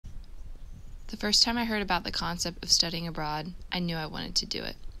The first time I heard about the concept of studying abroad, I knew I wanted to do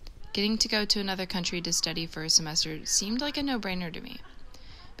it. Getting to go to another country to study for a semester seemed like a no-brainer to me.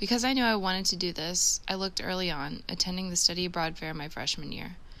 Because I knew I wanted to do this, I looked early on, attending the study abroad fair my freshman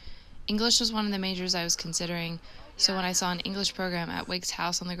year. English was one of the majors I was considering, so when I saw an English program at Wake's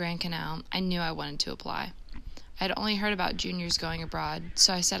house on the Grand Canal, I knew I wanted to apply. I had only heard about juniors going abroad,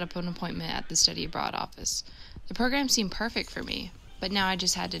 so I set up an appointment at the study abroad office. The program seemed perfect for me, but now I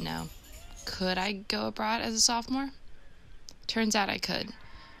just had to know. Could I go abroad as a sophomore? Turns out I could.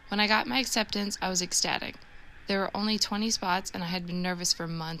 When I got my acceptance, I was ecstatic. There were only 20 spots, and I had been nervous for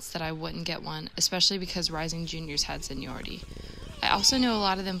months that I wouldn't get one, especially because rising juniors had seniority. I also knew a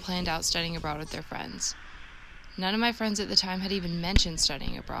lot of them planned out studying abroad with their friends. None of my friends at the time had even mentioned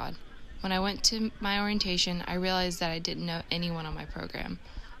studying abroad. When I went to my orientation, I realized that I didn't know anyone on my program.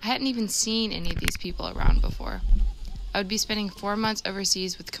 I hadn't even seen any of these people around before. I would be spending 4 months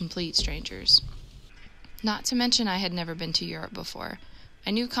overseas with complete strangers. Not to mention I had never been to Europe before.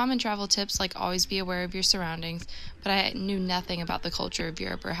 I knew common travel tips like always be aware of your surroundings, but I knew nothing about the culture of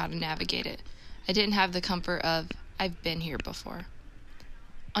Europe or how to navigate it. I didn't have the comfort of, I've been here before.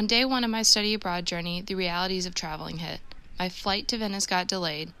 On day 1 of my study abroad journey, the realities of traveling hit. My flight to Venice got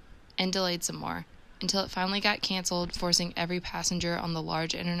delayed, and delayed some more, until it finally got canceled, forcing every passenger on the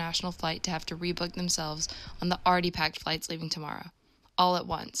large international flight to have to rebook themselves on the already packed flights leaving tomorrow, all at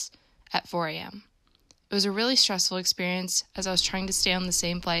once, at 4 a.m. It was a really stressful experience as I was trying to stay on the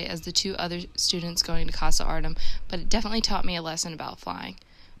same flight as the 2 other students going to Casa Artom, but it definitely taught me a lesson about flying.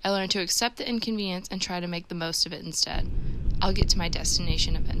 I learned to accept the inconvenience and try to make the most of it instead. I'll get to my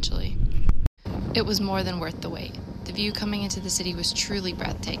destination eventually. It was more than worth the wait. The view coming into the city was truly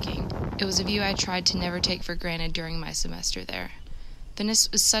breathtaking. It was a view I tried to never take for granted during my semester there. Venice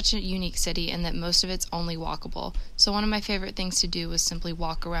is such a unique city in that most of it's only walkable, so one of my favorite things to do was simply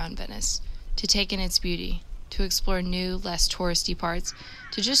walk around Venice, to take in its beauty, to explore new, less touristy parts,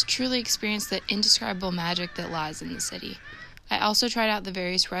 to just truly experience the indescribable magic that lies in the city. I also tried out the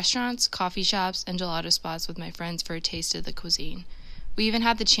various restaurants, coffee shops, and gelato spots with my friends for a taste of the cuisine. We even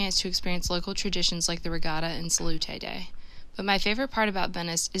had the chance to experience local traditions like the regatta and salute day. But my favorite part about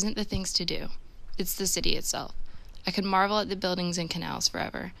Venice isn't the things to do. It's the city itself. I could marvel at the buildings and canals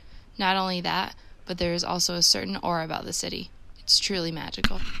forever. Not only that, but there is also a certain aura about the city. It's truly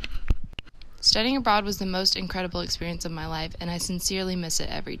magical. Studying abroad was the most incredible experience of my life, and I sincerely miss it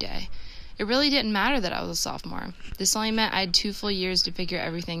every day. It really didn't matter that I was a sophomore. This only meant I had 2 full years to figure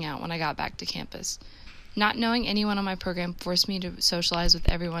everything out when I got back to campus. Not knowing anyone on my program forced me to socialize with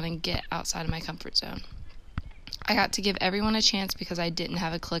everyone and get outside of my comfort zone. I got to give everyone a chance because I didn't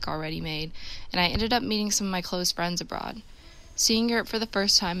have a clique already made, and I ended up meeting some of my close friends abroad. Seeing Europe for the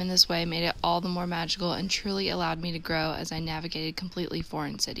first time in this way made it all the more magical and truly allowed me to grow as I navigated completely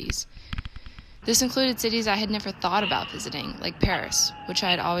foreign cities. This included cities I had never thought about visiting, like Paris, which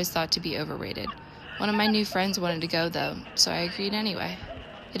I had always thought to be overrated. One of my new friends wanted to go, though, so I agreed anyway.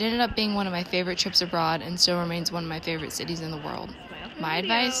 It ended up being one of my favorite trips abroad and still remains one of my favorite cities in the world. My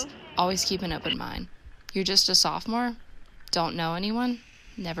advice? Always keep an open mind. You're just a sophomore? Don't know anyone?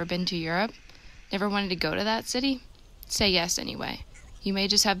 Never been to Europe? Never wanted to go to that city? Say yes anyway. You may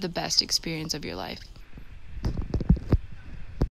just have the best experience of your life.